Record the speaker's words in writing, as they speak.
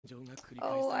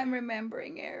Oh, I'm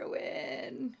remembering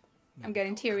Erwin. I'm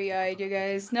getting teary-eyed, you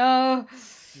guys. No!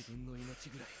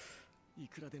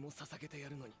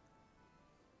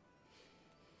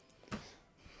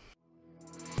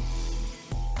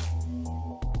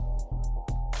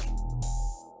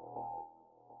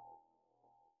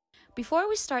 Before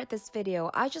we start this video,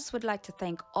 I just would like to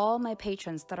thank all my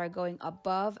patrons that are going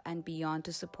above and beyond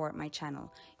to support my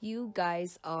channel. You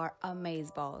guys are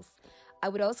amazeballs. I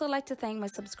would also like to thank my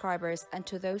subscribers and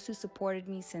to those who supported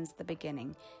me since the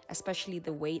beginning, especially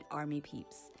the Wait Army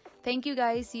peeps. Thank you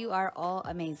guys, you are all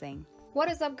amazing.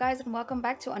 What is up guys, and welcome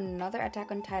back to another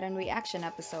Attack on Titan reaction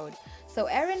episode. So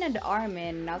Eren and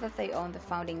Armin, now that they own the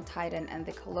Founding Titan and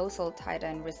the Colossal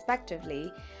Titan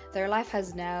respectively, their life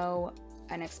has now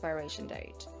an expiration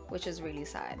date, which is really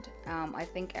sad. I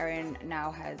think Eren now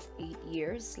has 8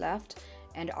 years left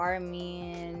and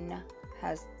Armin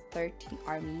has 13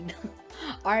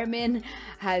 Armin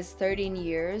has 13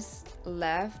 years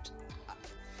left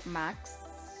max,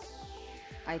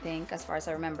 I think, as far as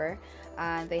I remember,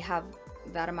 and they have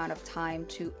that amount of time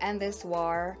to end this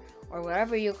war or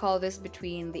whatever you call this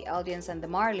between the Eldians and the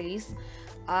Marleys.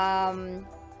 And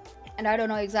I don't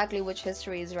know exactly which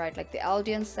history is right. Like the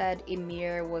Eldians said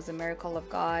Ymir was a miracle of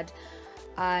God,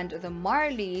 and the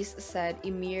Marleys said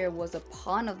Ymir was a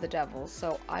pawn of the devil.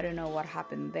 So I don't know what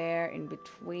happened there in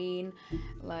between.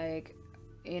 Like,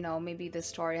 you know, maybe the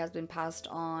story has been passed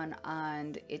on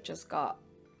and it just got,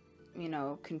 you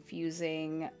know,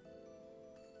 confusing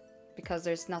because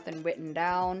there's nothing written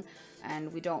down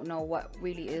and we don't know what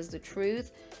really is the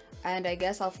truth. And I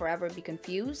guess I'll forever be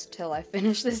confused till I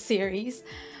finish this series,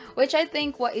 which I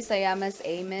think what Isayama's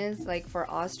aim is, like, for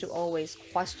us to always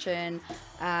question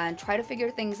and try to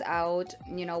figure things out,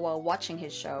 you know, while watching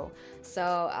his show.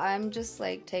 So I'm just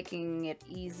like taking it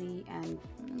easy and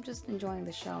I'm just enjoying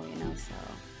the show, you know. So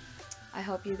I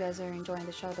hope you guys are enjoying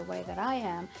the show the way that I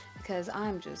am, because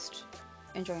I'm just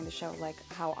enjoying the show like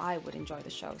how I would enjoy the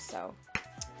show. So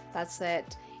that's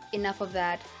it. Enough of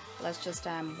that. Let's just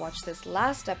watch this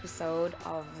last episode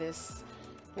of this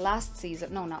last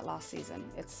season. No, not last season,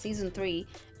 it's season 3,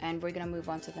 and we're gonna move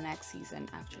on to the next season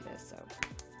after this, so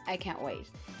I can't wait.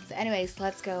 So anyways,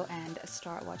 let's go and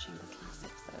start watching this last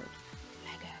episode.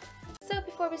 Lego. So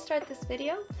before we start this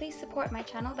video, please support my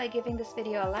channel by giving this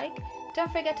video a like.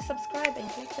 Don't forget to subscribe and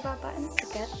click the bell button to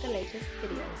get the latest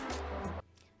videos.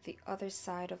 The other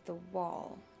side of the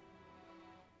wall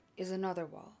is another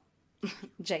wall.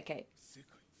 JK.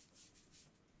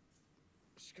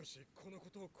 しかしこのこ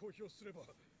とを公表すれば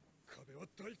壁は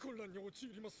大混乱に陥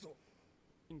りますぞ。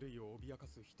人類を脅か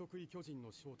す人食い巨人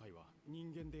の正体は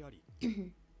人間であり、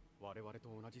我々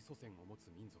と同じ祖先を持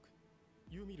つ民族、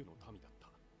ユミルの民だった。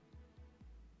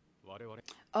我々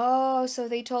Oh, so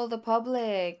they told the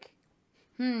public.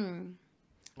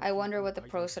 I wonder what the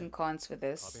pros and cons with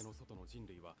this,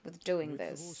 with doing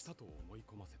this.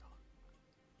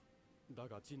 だ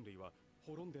が人類は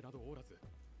滅んでなどおらず、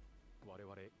我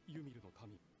々ユミルの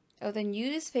民。Oh, the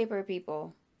newspaper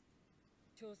people.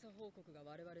 調査報告が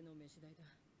我々の飯代だ。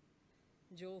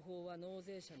情報は納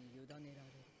税者に委ねられる。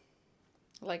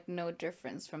Like no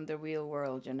difference from the real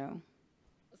world, you know.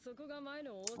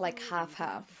 Like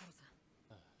half-half.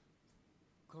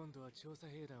 今度は調査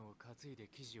兵団を担いで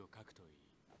記事を書くといい。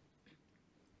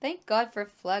Thank God for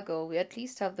Flaggo. We at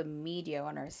least have the media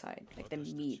on our side. Like the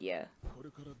media.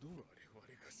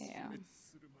 Yeah.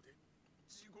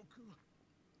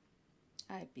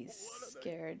 I'd be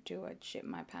scared to shit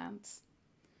my pants.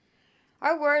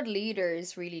 Our world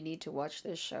leaders really need to watch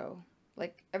this show.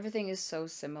 Like, everything is so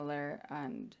similar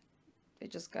and they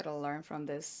just gotta learn from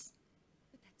this.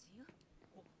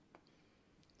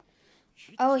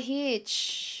 Oh,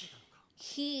 Hitch.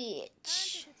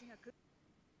 Hitch.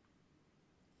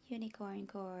 Unicorn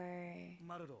core.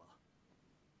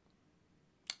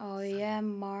 Oh yeah,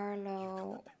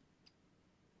 Marlo.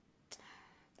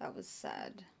 That was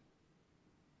sad.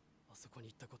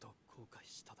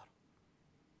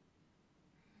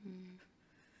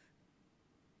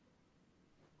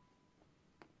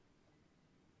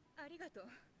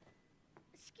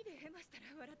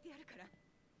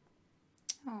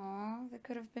 Aw, they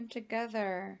could have been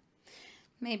together.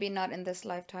 Maybe not in this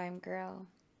lifetime, girl.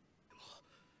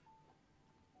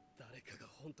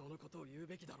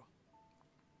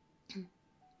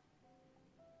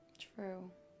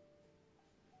 True.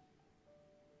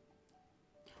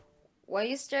 What are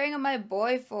you staring at my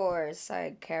boy for,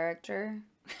 side character?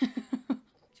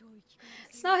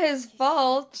 It's not his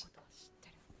fault.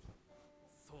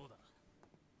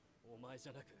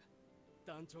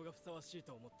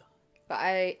 But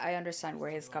I understand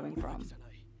where he's coming from.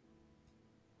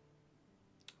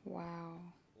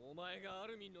 Wow.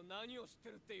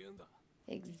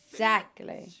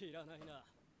 Exactly.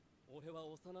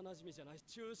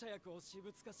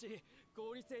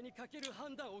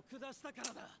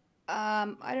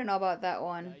 I don't know about that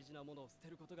one.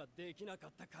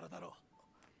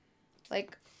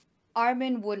 Like,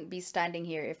 Armin wouldn't be standing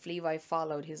here if Levi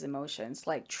followed his emotions.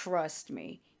 Like, trust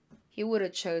me. He would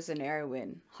have chosen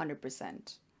Erwin,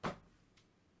 100%.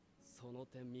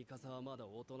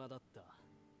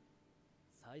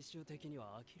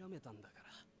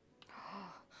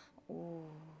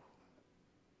 Ooh.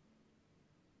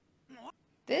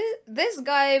 This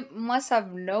guy must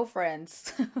have no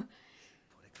friends.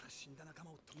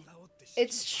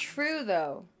 It's true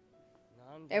though.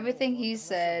 Everything he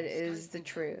said is the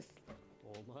truth.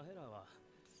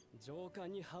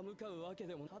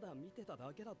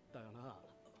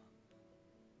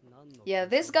 Yeah,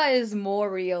 this guy is more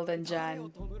real than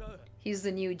Jan. He's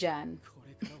the new Jan.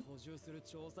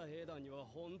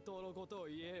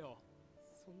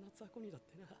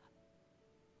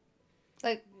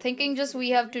 Like, thinking just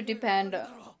we have to depend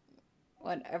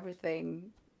on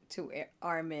everything to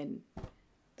Armin.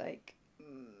 Like,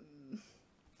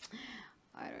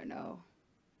 I don't know.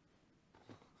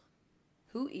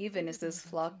 Who even is this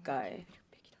Flock guy?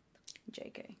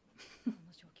 JK.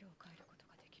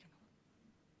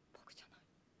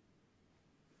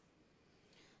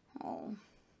 Oh,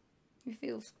 he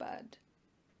feels bad.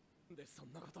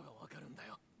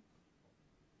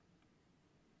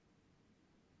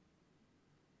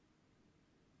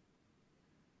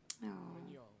 Oh.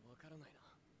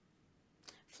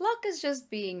 Flock is just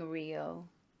being real.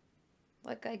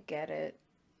 Like, I get it.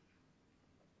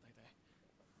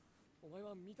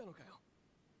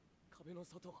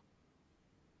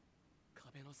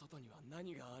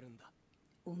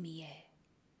 Umie.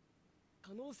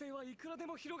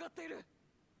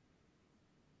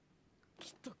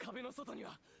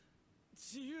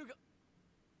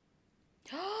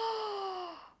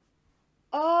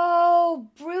 Oh,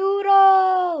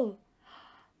 brutal!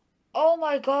 Oh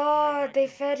my god, they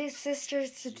fed his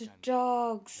sisters to the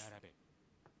dogs.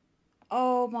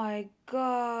 Oh my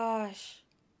gosh.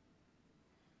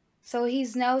 So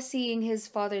he's now seeing his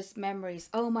father's memories.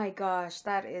 Oh my gosh,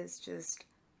 that is just...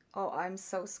 Oh, I'm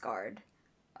so scarred.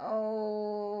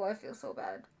 Oh, I feel so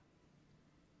bad.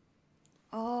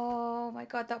 Oh my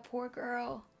god, that poor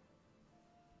girl.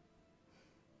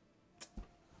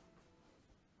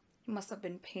 It must have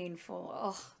been painful.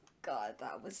 Oh god,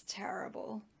 that was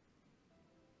terrible.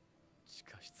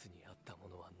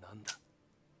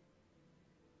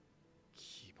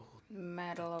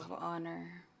 Medal of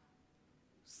Honor.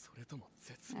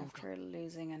 After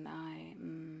losing an eye.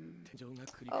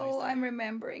 Oh, I'm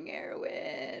remembering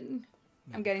Erwin.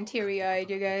 I'm getting teary-eyed,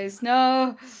 you guys.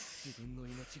 No!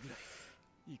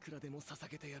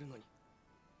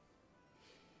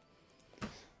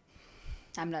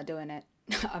 I'm not doing it.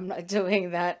 I'm not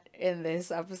doing that in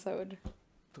this episode.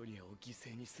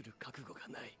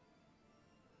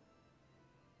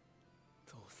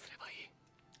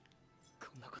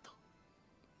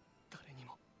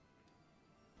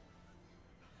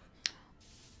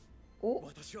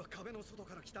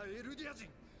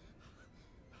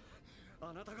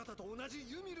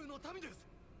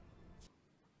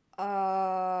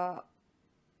 Oh.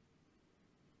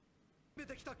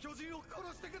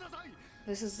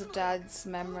 This is the dad's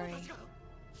memory.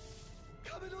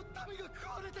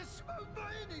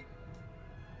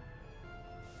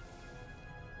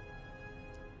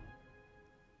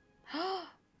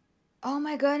 Oh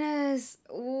my goodness.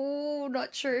 Oh,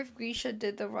 not sure if Grisha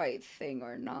did the right thing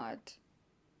or not.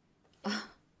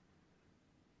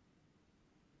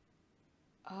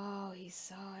 Oh, he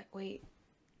saw it. Wait.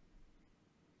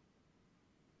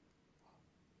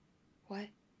 What?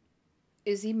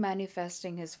 Is he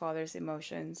manifesting his father's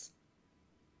emotions?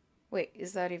 Wait,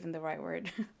 is that even the right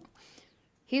word?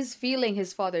 He's feeling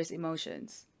his father's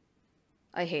emotions.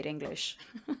 I hate English.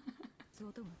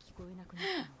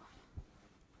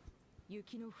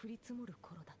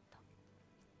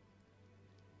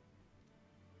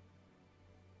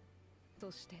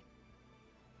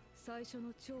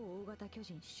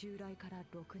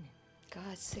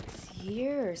 God, 6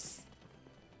 years.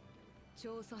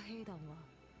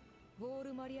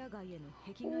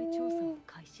 Ooh.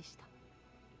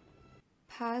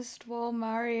 Past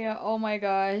Walmaria. Oh my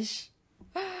gosh.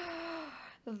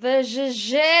 The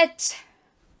Jujit.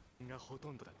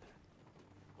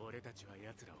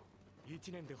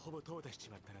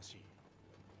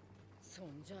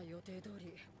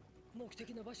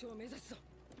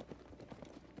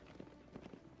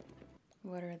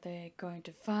 What are they going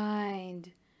to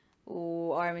find?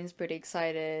 Ooh, Armin's pretty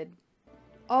excited.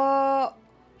 Oh,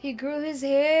 he grew his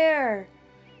hair.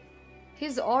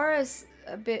 His aura's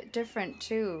a bit different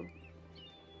too.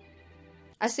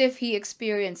 As if he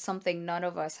experienced something none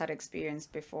of us had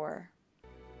experienced before.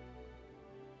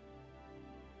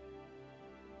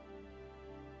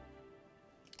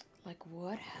 Like,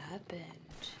 what happened?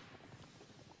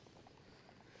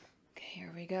 Okay,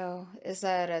 here we go. Is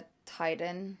that a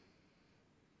Titan?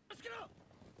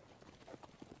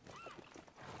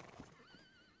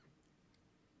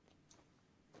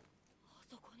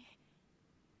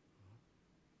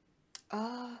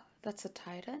 Ah, that's a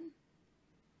Titan?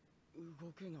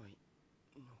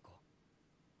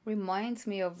 Reminds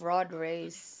me of Rod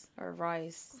Race or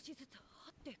Rice.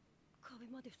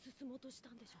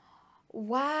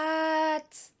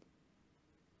 What?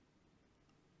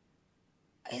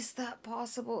 Is that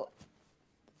possible?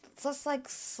 It's just like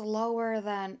slower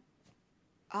than...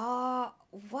 Ah,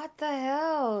 what the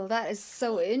hell? That is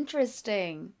so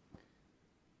interesting.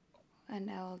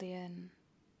 An Eldian.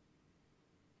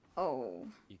 Oh.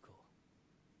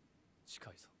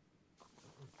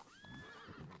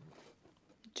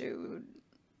 Dude.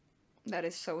 That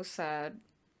is so sad.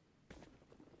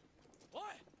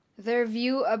 Their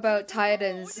view about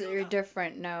Titans are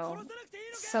different now.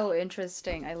 So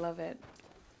interesting. I love it.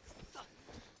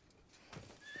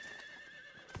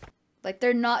 Like,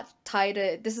 they're not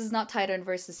Titan. This is not Titan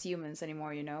versus humans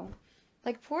anymore, you know?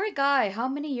 Like, poor guy. How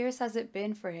many years has it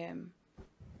been for him?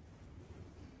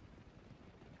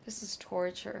 This is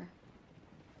torture.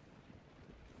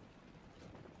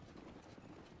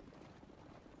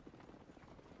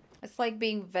 It's like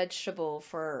being vegetable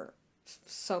for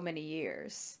so many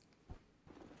years.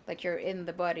 Like, you're in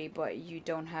the body, but you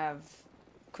don't have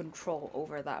control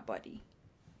over that body.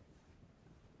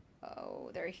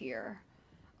 Oh, they're here.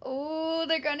 Oh,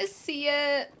 they're gonna see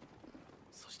it.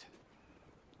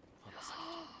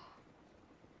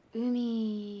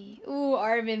 Umi. Ooh,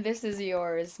 Armin, this is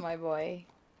yours, my boy.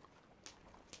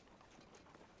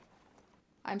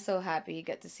 I'm so happy you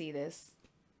get to see this.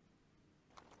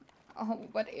 Oh,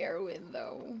 but Erwin,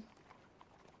 though.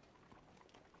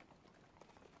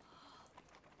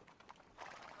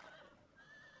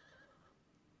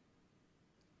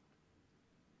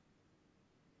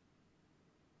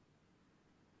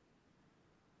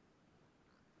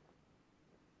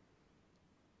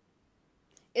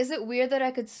 Is it weird that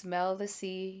I could smell the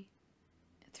sea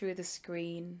through the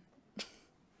screen?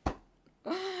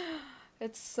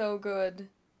 It's so good.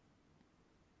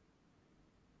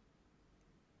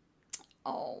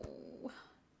 Oh.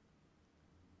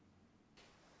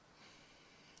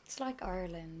 It's like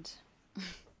Ireland.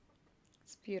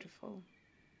 It's beautiful.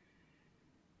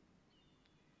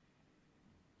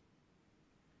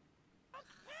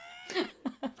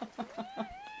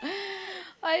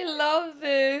 I love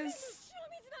this.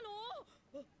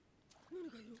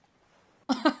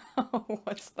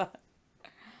 What's that?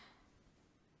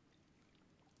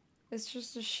 It's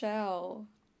just a shell.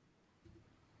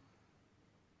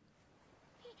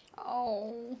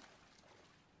 Oh.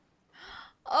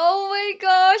 Oh my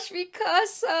gosh,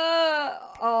 Mikasa!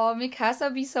 Oh,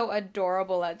 Mikasa be so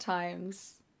adorable at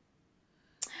times.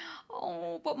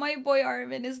 Oh, but my boy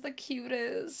Armin is the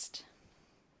cutest.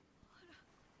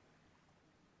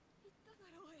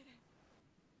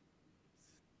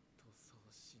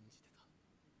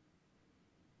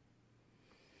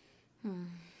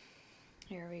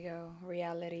 Here we go.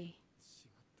 Reality.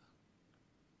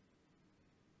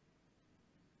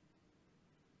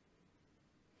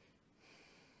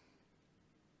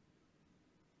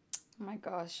 Oh my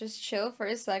gosh, just chill for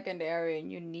a second, Aaron.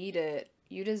 You need it.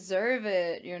 You deserve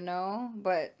it, you know?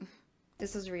 But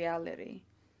this is reality.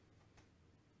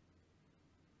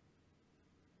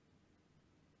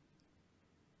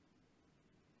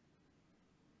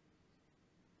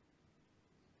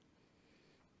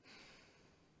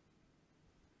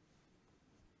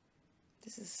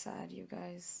 This is sad, you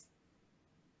guys.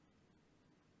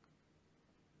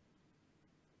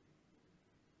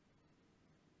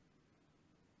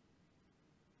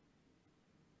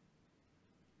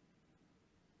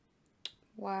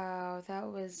 Wow,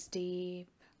 that was deep.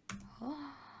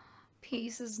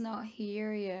 Peace is not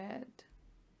here yet.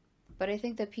 But I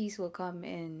think the peace will come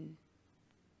in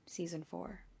season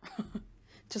 4.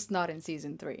 Just not in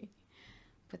season 3.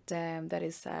 But damn, that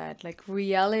is sad. Like,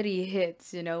 reality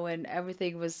hits, you know, when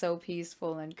everything was so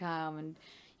peaceful and calm and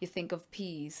you think of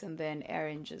peace, and then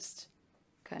Eren just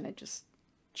kind of just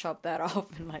chopped that off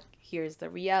and like, here's the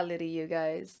reality, you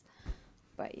guys.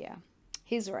 But yeah,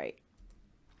 he's right.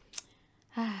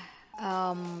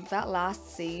 That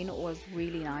last scene was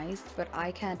really nice, but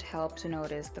I can't help to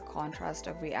notice the contrast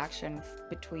of reaction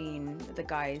between the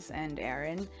guys and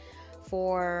Eren.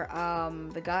 For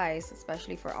the guys,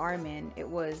 especially for Armin, it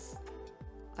was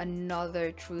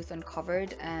another truth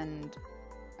uncovered and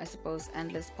I suppose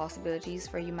endless possibilities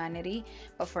for humanity.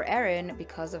 But for Eren,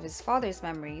 because of his father's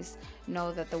memories,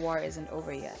 know that the war isn't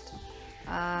over yet.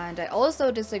 And I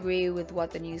also disagree with what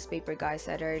the newspaper guy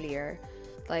said earlier.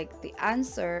 Like, the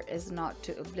answer is not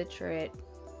to obliterate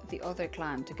the other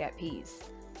clan to get peace.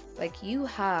 Like, you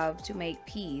have to make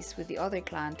peace with the other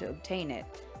clan to obtain it.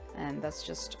 And that's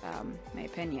just my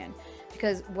opinion.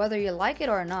 Because whether you like it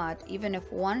or not, even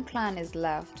if one clan is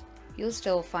left, you'll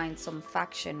still find some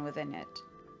faction within it.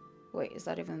 Wait, is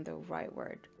that even the right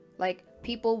word? Like,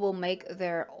 people will make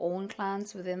their own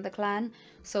clans within the clan.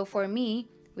 So for me,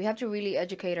 we have to really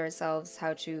educate ourselves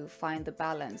how to find the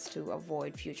balance to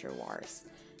avoid future wars.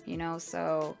 You know,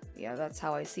 so yeah, that's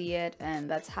how I see it, and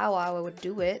that's how I would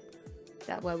do it.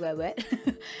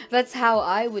 That's how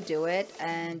I would do it.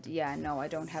 And yeah, no, I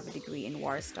don't have a degree in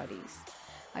war studies.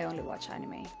 I only watch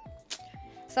anime.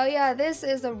 So yeah, this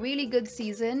is a really good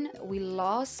season. We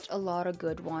lost a lot of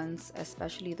good ones,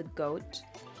 especially the goat.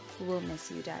 We will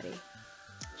miss you, Daddy.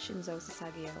 Shinzo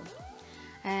Sasageo.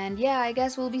 And yeah, I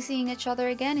guess we'll be seeing each other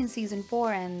again in season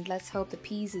 4, and let's hope the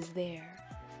peace is there.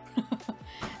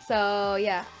 So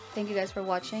yeah, thank you guys for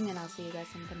watching, and I'll see you guys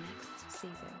in the next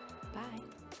season.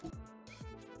 Bye.